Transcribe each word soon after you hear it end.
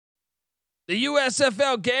The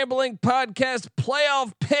USFL Gambling Podcast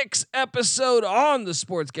Playoff Picks episode on the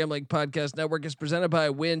Sports Gambling Podcast Network is presented by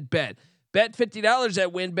WynnBET. Bet $50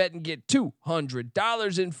 at WynnBET and get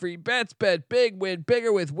 $200 in free bets. Bet big, win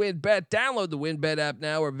bigger with WynnBET. Download the WynnBET app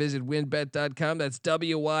now or visit wynnbet.com. That's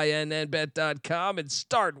WYNNBet.com and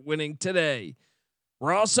start winning today.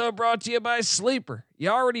 We're also brought to you by Sleeper. You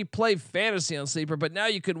already play fantasy on Sleeper, but now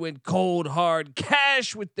you can win cold hard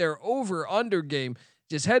cash with their over/under game.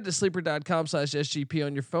 Just head to sleeper.com/SGP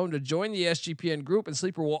on your phone to join the SGPN group, and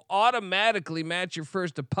Sleeper will automatically match your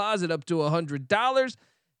first deposit up to $100.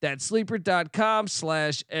 That's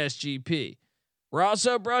sleeper.com/SGP. We're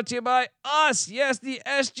also brought to you by us. Yes, the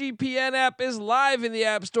SGPN app is live in the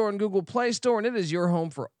App Store and Google Play Store, and it is your home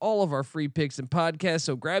for all of our free picks and podcasts.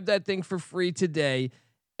 So grab that thing for free today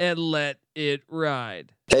and let it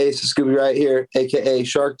ride. Hey, it's Scooby right here, aka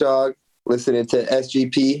Shark Dog. Listening to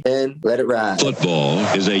SGP and let it ride. Football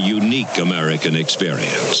is a unique American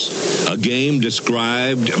experience. A game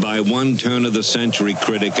described by one turn of the century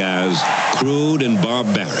critic as crude and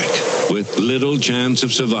barbaric, with little chance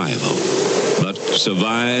of survival. But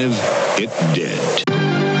survive it did. I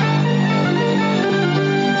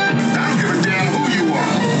don't give a damn who you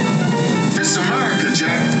are. It's America,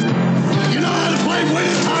 Jack. You know how to play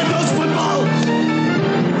winning high-dose football?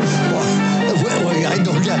 Well, I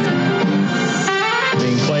don't get it.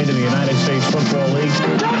 Being played in the United States Football League.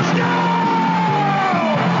 Touchdown!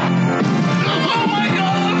 Oh my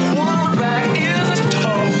God! Quarterback is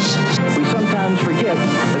toast. We sometimes forget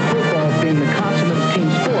that football, being the consummate team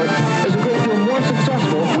sport, is a great deal more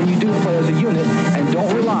successful when you do play as a unit and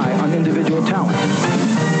don't rely on individual talent.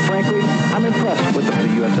 Frankly, I'm impressed with the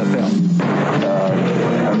USFL.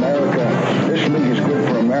 America, this league is good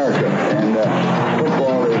for America, and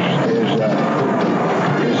football is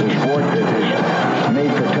a sport that is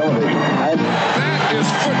made for television. That is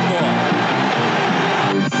football.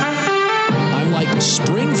 I'm like,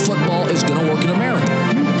 spring football is going to work in America.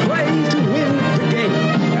 You play to win the game.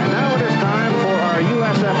 And now it is time for our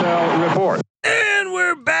USFL report. And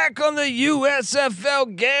we're back on the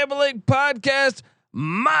USFL Gambling Podcast.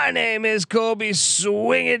 My name is Colby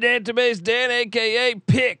Swinging Database Dan, aka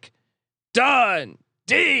Pick Done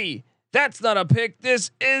D. That's not a pick.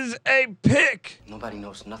 This is a pick. Nobody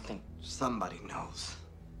knows nothing. Somebody knows.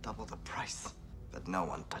 Double the price. But no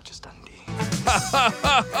one touches Dundee.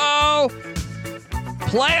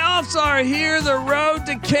 Playoffs are here. The road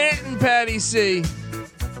to Canton, Patty C.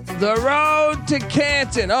 The road to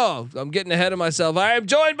Canton. Oh, I'm getting ahead of myself. I am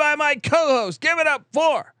joined by my co-host. Give it up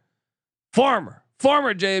for former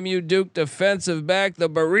JMU Duke defensive back, the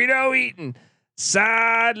burrito eating,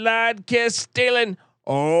 sideline kiss stealing,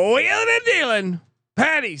 wheeling and dealing,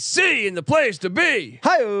 Patty C in the place to be.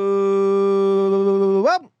 Hi.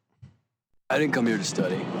 I didn't come here to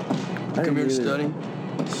study. I come here to study.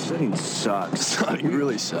 Studying sucks. Studying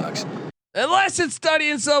really sucks. Unless it's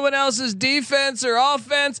studying someone else's defense or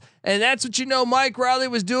offense, and that's what Mike Riley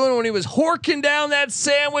was doing when he was horking down that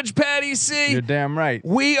sandwich, Patty C. You're damn right.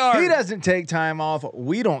 He doesn't take time off.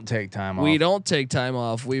 We don't take time off. We don't take time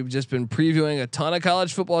off. We've just been previewing a ton of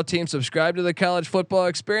college football teams. Subscribe to the College Football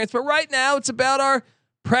Experience. But right now, it's about our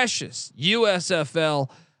precious USFL.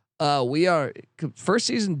 We are first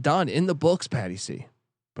season done in the books, Patty C.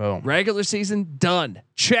 Boom. Regular season done.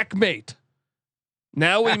 Checkmate.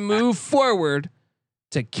 Now we move forward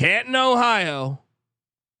to Canton, Ohio,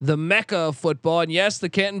 the mecca of football. And yes, the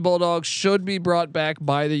Canton Bulldogs should be brought back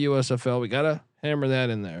by the USFL. We got to hammer that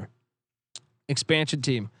in there. Expansion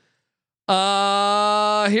team.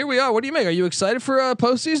 Here we are. What do you make? Are you excited for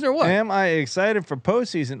postseason or what? Am I excited for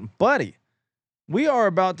postseason, buddy? We are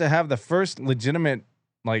about to have the first legitimate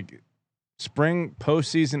spring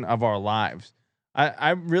postseason of our lives.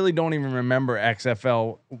 I really don't even remember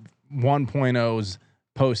XFL 1.0's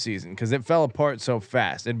postseason because it fell apart so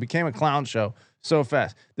fast. It became a clown show so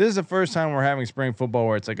fast. This is the first time we're having spring football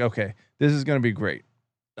where it's like, okay, this is going to be great.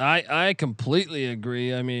 I completely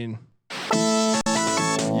agree. I mean,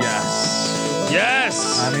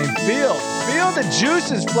 yes. I mean, feel the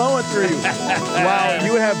juices flowing through you. While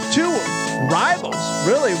you have two rivals,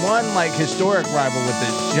 really one historic rival with the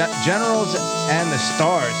Generals and the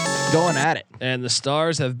Stars going at it. And the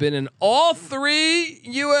Stars have been in all three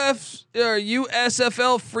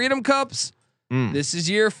USFL Freedom Cups. This is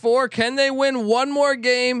year 4. Can they win one more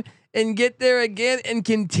game and get there again and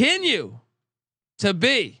continue to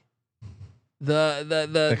be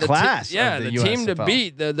the class? The team to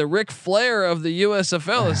beat, the Ric Flair of the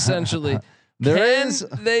USFL essentially.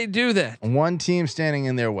 They do that? One team standing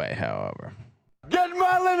in their way, however. Get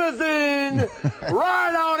my limousine,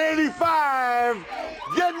 ride on 85,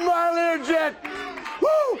 get my Learjet,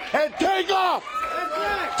 woo, and take off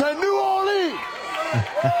to New Orleans.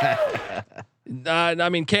 I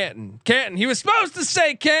mean Canton. He was supposed to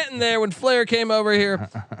say Canton there when Flair came over here.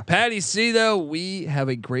 Patty C, though, we have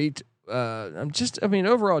a great.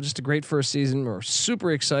 Overall, just a great first season. We're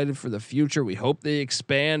super excited for the future. We hope they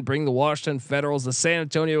expand, bring the Washington Federals, the San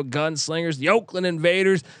Antonio Gunslingers, the Oakland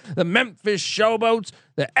Invaders, the Memphis Showboats,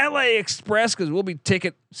 the LA Express, because we'll be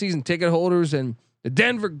season ticket holders, and the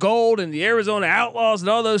Denver Gold and the Arizona Outlaws and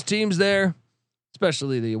all those teams there,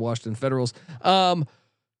 especially the Washington Federals. Well,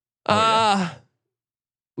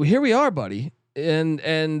 here we are, buddy, and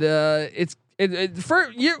it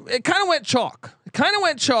kind of went chalk. It kind of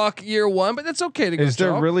went chalk year one, but that's okay to go. Is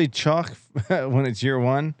there chalk. really chalk when it's year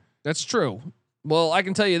one? That's true. Well, I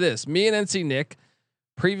can tell you this: me and NC Nick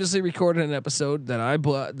previously recorded an episode that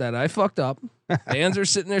I fucked up. Fans are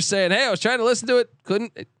sitting there saying, "Hey, I was trying to listen to it,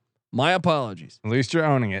 couldn't." My apologies. At least you're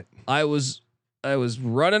owning it. I was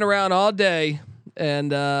running around all day.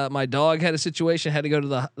 And my dog had a situation, had to go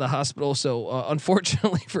to the hospital. So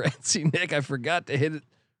unfortunately for NC Nick, I forgot to hit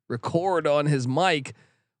record on his mic.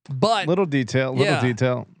 But little detail.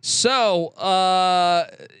 So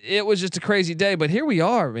it was just a crazy day. But here we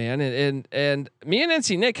are, man. And me and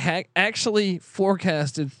NC Nick actually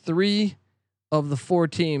forecasted 3 of the 4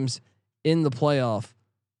 teams in the playoff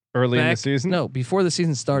early in the season. No, before the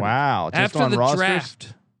season started. Wow! Just after on the rosters?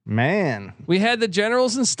 draft. Man, we had the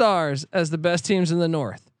Generals and Stars as the best teams in the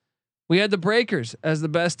North. We had the Breakers as the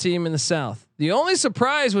best team in the South. The only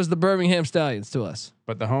surprise was the Birmingham Stallions to us.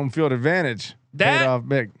 But the home field advantage paid off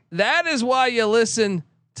big. That is why you listen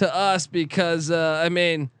to us, because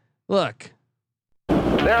look.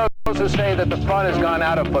 There are those who say that the fun has gone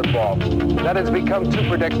out of football, that it's become too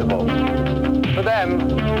predictable. For them,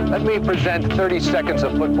 let me present 30 seconds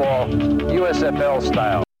of football, USFL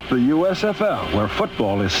style. The USFL, where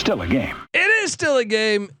football is still a game. It is still a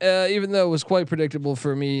game, even though it was quite predictable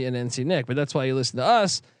for me and NC Nick. But that's why you listen to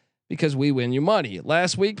us, because we win you money.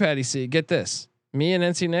 Last week, Patty C, get this: me and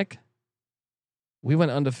NC Nick, we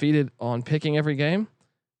went undefeated on picking every game,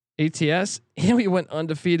 ATS, and we went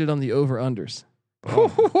undefeated on the over-unders.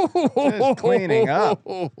 Just cleaning up.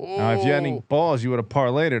 Now, if you had any balls, you would have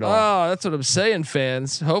parlayed it all. Oh, that's what I'm saying,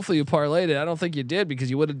 fans. Hopefully you parlayed it. I don't think you did, because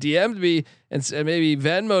you would have DM'd me and maybe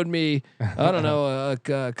Venmo'd me, I don't know, a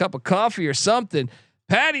cup of coffee or something.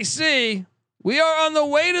 Patty C, we are on the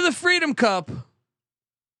way to the Freedom Cup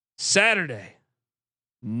Saturday,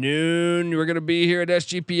 noon. We're going to be here at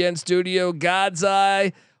SGPN Studio, God's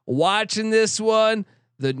Eye, watching this one.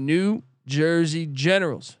 The New Jersey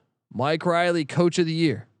Generals. Mike Riley, Coach of the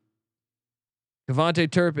Year. Cavante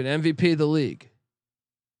Turpin, MVP of the league.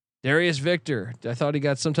 Darius Victor, I thought he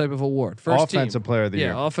got some type of award. First offensive player of the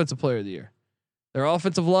year. Yeah, offensive player of the year. Their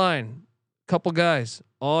offensive line, couple guys,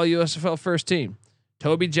 all USFL first team.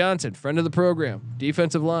 Toby Johnson, friend of the program,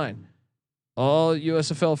 defensive line, all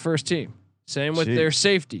USFL first team. Same with their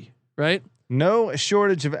safety, right? No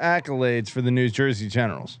shortage of accolades for the New Jersey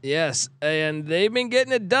Generals. Yes, and they've been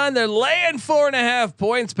getting it done. They're laying 4.5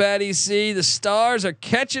 points, Patty C. The Stars are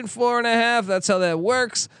catching 4.5. That's how that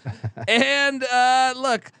works. And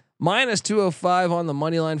look, minus 205 on the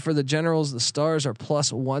money line for the Generals. The Stars are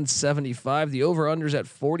plus 175. The over-unders at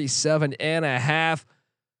 47.5.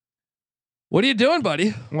 What are you doing,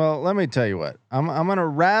 buddy? Well, let me tell you what. I'm gonna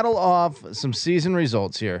rattle off some season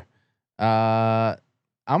results here.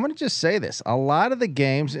 I'm going to just say this. A lot of the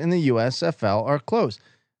games in the USFL are close.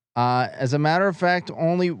 As a matter of fact,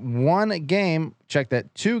 only 1 game, check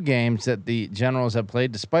that, 2 games that the Generals have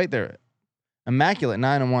played, despite their immaculate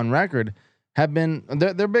 9-1 record, have been,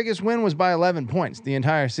 their biggest win was by 11 points the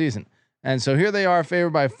entire season. And so here they are,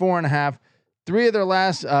 favored by 4.5. 3 of their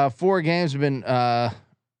last 4 games have been, 3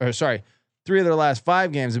 of their last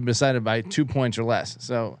 5 games have been decided by 2 points or less.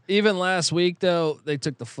 So even last week, though, they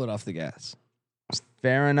took the foot off the gas.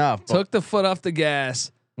 Fair enough. Took the foot off the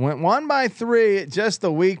gas. Went 1 by 3 just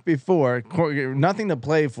the week before. Nothing to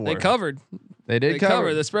play for. They covered. They did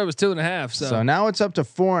cover. The spread was 2.5. So now it's up to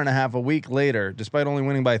 4.5 a week later, despite only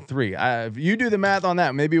winning by 3. If you do the math on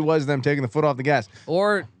that, maybe it was them taking the foot off the gas,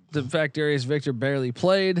 or the fact Darius Victor barely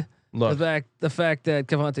played. Look, the fact that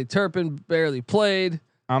Cavante Turpin barely played.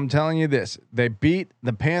 I'm telling you this: they beat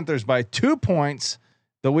the Panthers by 2 points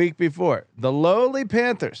the week before. The lowly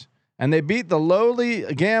Panthers. And they beat the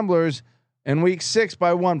lowly Gamblers in week 6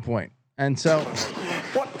 by 1 point. And so,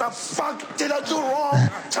 what the fuck did I do wrong?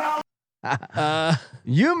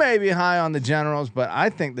 You may be high on the Generals, but I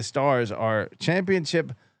think the Stars are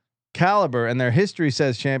championship caliber, and their history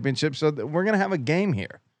says championship. So we're gonna have a game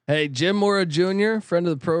here. Hey, Jim Mora Jr., friend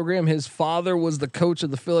of the program. His father was the coach of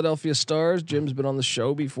the Philadelphia Stars. Jim's been on the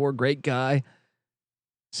show before. Great guy.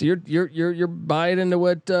 So you're buying into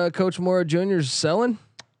what Coach Mora Jr. is selling?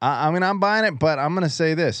 I mean, I'm buying it, but I'm gonna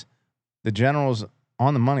say this: the Generals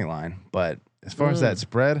on the money line. But as far as that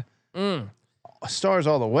spread, Stars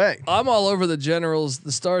all the way. I'm all over the Generals.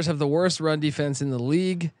 The Stars have the worst run defense in the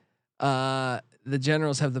league. The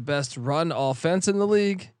Generals have the best run offense in the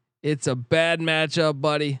league. It's a bad matchup,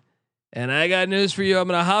 buddy. And I got news for you. I'm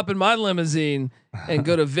gonna hop in my limousine and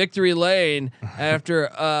go to Victory Lane after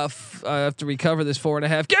we cover this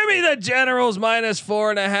 4.5. Give me the Generals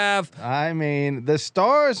 -4.5. I mean, the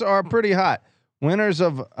Stars are pretty hot. Winners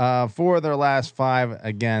of 4 of their last 5.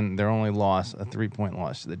 Again, their only loss, a 3-point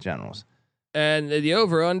loss to the Generals. And the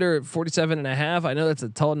over under 47.5. I know that's a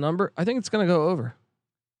tall number. I think it's gonna go over.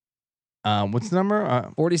 What's the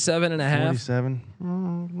number? 47.5.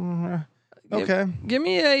 47. Okay. Give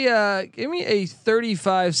me a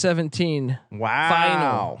 35-17.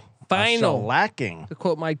 Wow. Final. Lacking. To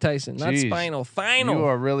quote Mike Tyson, not spinal. Final. You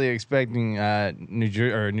are really expecting New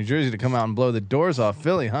Jersey to come out and blow the doors off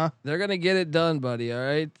Philly, huh? They're gonna get it done, buddy. All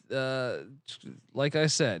right. Like I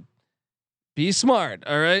said, be smart.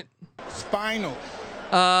 All right. Spinal.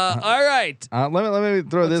 All right. Let me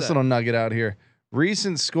throw this little nugget out here.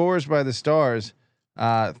 Recent scores by the Stars: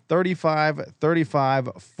 35, 35,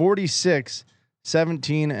 46,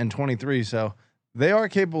 17, and 23. So they are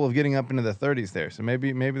capable of getting up into the 30s there. So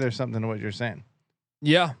maybe there's something to what you're saying.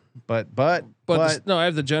 Yeah. But no, I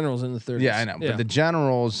have the Generals in the 30s. Yeah, I know. Yeah. But the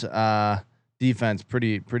Generals defense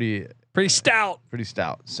pretty stout. Pretty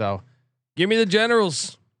stout. So give me the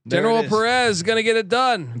Generals. General Perez is gonna get it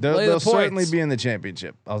done. They'll certainly be in the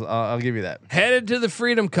championship. I'll give you that. Headed to the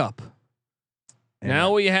Freedom Cup. Yeah.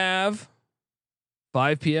 Now we have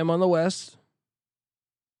 5 p.m. on the West,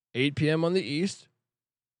 8 p.m. on the East.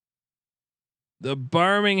 The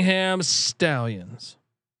Birmingham Stallions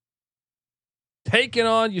taking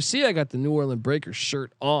on. You see, I got the New Orleans Breakers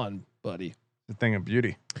shirt on, buddy. The thing of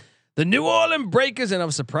beauty. The New Orleans Breakers, and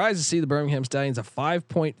I'm surprised to see the Birmingham Stallions a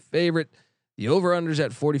 5-point favorite. The over/unders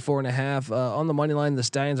at 44.5 on the money line. The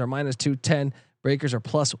Stallions are -210. Breakers are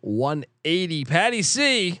 +180. Patty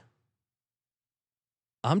C.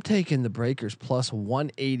 I'm taking the Breakers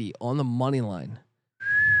 +180 on the money line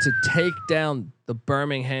to take down the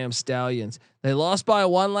Birmingham Stallions. They lost by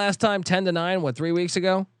 1 last time, 10-9. 3 weeks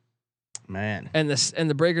ago? Man. And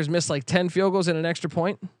the Breakers missed like 10 field goals and an extra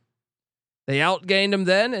point. They outgained them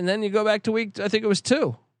then, and then you go back to week. I think it was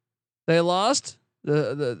 2. They lost.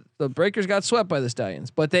 The Breakers got swept by the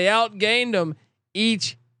Stallions, but they outgained them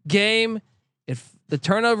each game. If the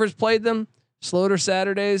turnovers played them, Sloter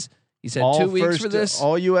Saturdays. He said all 2 weeks for this.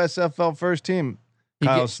 All USFL first team.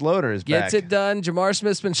 Kyle Sloter is gets back. it done. Jamar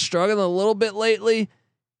Smith's been struggling a little bit lately.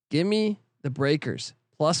 Give me the Breakers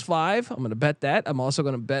 +5. I'm going to bet that. I'm also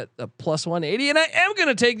going to bet a +180, and I am going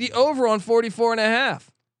to take the over on 44.5.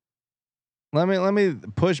 Let me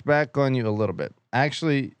push back on you a little bit.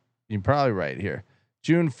 Actually, you're probably right here.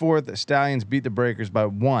 June 4th, the Stallions beat the Breakers by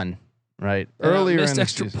 1. Right. Earlier missed in the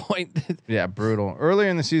extra season. point. Yeah, brutal. Earlier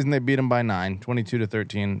in the season, they beat them by 9,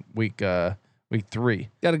 22-13. Week 3.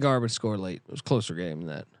 Got a garbage score late. It was a closer game than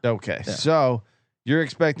that. Okay, Yeah. so you're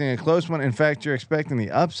expecting a close one. In fact, you're expecting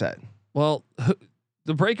the upset. Well,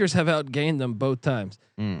 the Breakers have outgained them both times.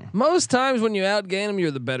 Most times when you outgain them,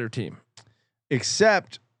 you're the better team.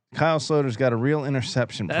 Except Kyle Sloter's got a real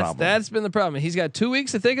interception problem. That's been the problem. He's got 2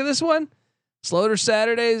 weeks to think of this one. Sloter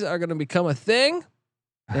Saturdays are going to become a thing.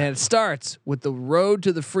 And it starts with the road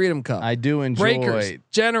to the Freedom Cup. I do enjoy Breakers,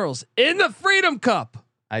 Generals in the Freedom Cup.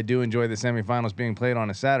 I do enjoy the semifinals being played on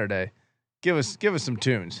a Saturday. Give us some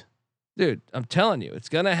tunes, dude. I'm telling you, it's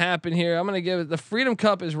gonna happen here. I'm gonna give it. The Freedom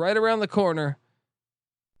Cup is right around the corner.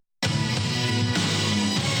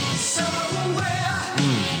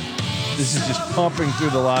 This is just pumping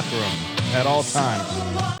through the locker room at all times.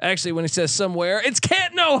 Actually, when he says somewhere, it's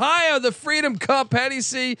Canton, Ohio. The Freedom Cup. Patty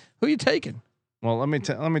C. Who you taking? Well, let me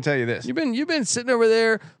tell you this. You've been sitting over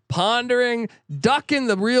there pondering, ducking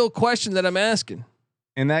the real question that I'm asking.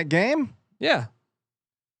 In that game? Yeah.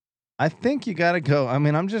 I think you got to go. I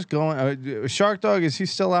mean, I'm just going. Shark Dog, is he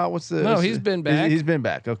still out? No, he's been back. He's been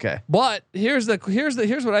back. Okay. But here's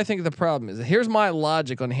what I think the problem is. Here's my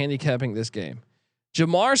logic on handicapping this game.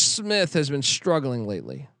 Jamar Smith has been struggling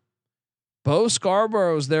lately. Bo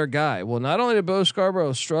Scarborough's their guy. Well, not only did Bo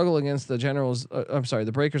Scarborough struggle against the Generals,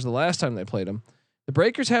 the Breakers the last time they played them. The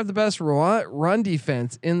Breakers have the best run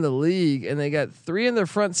defense in the league, and they got 3 in their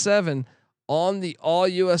front 7 on the all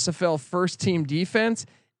USFL first team defense.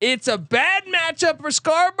 It's a bad matchup for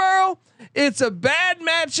Scarborough. It's a bad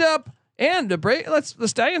matchup, and the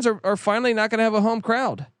Stallions are finally not going to have a home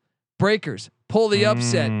crowd. Breakers pull the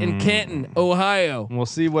upset in Canton, Ohio. We'll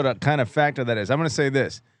see what kind of factor that is. I'm going to say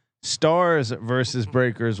this: Stars versus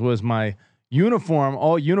Breakers was my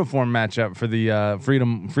all uniform matchup for the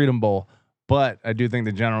Freedom Bowl. But I do think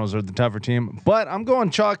the Generals are the tougher team. But I'm going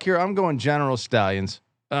chalk here. I'm going General Stallions.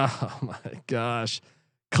 Oh my gosh.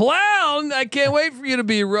 Clown, I can't wait for you to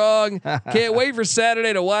be wrong. Can't wait for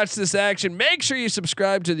Saturday to watch this action. Make sure you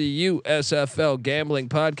subscribe to the USFL Gambling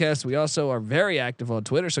Podcast. We also are very active on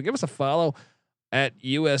Twitter, so give us a follow at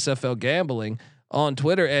USFL Gambling on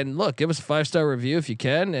Twitter. And look, give us a 5-star review if you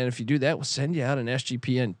can. And if you do that, we'll send you out an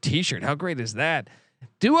SGPN t-shirt. How great is that?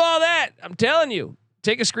 Do all that. I'm telling you.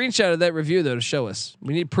 Take a screenshot of that review though to show us.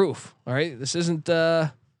 We need proof. All right. This isn't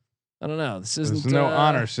I don't know. There's no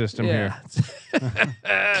honor system here.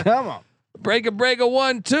 Come on. Break a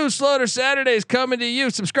 1-2 Slaughter Saturdays coming to you.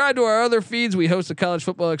 Subscribe to our other feeds. We host the college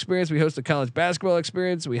football experience. We host the college basketball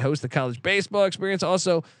experience. We host the college baseball experience.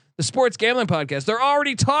 Also the sports gambling podcast. They're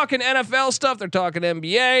already talking NFL stuff. They're talking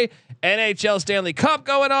NBA, NHL Stanley Cup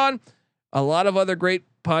going on. A lot of other great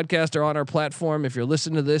podcasts are on our platform. If you're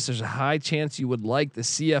listening to this, there's a high chance you would like the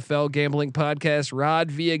CFL Gambling Podcast. Rod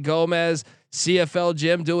Villa Gomez, CFL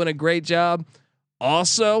Jim doing a great job.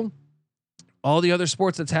 Also, all the other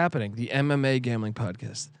sports that's happening, the MMA Gambling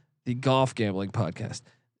Podcast, the Golf Gambling Podcast,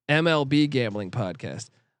 MLB Gambling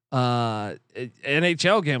Podcast,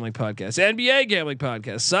 NHL Gambling Podcast, NBA Gambling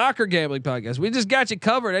Podcast, Soccer Gambling Podcast. We just got you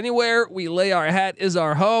covered. Anywhere we lay our hat is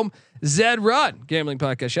our home. Zed Run Gambling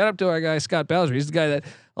Podcast. Shout out to our guy Scott Bowser. He's the guy that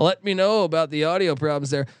let me know about the audio problems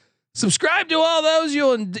there. Subscribe to all those.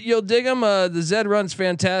 You'll dig them. The Zed Run's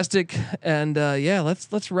fantastic. And yeah,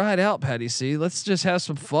 let's ride out, Patty C. Let's just have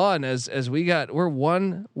some fun as we're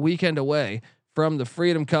 1 weekend away from the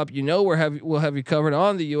Freedom Cup. You know we'll have you covered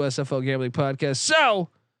on the USFL Gambling Podcast. So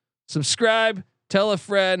subscribe, tell a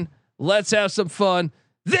friend. Let's have some fun.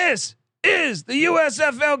 This is the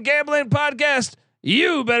USFL Gambling Podcast.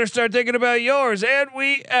 You better start thinking about yours, and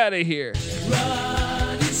we out of here.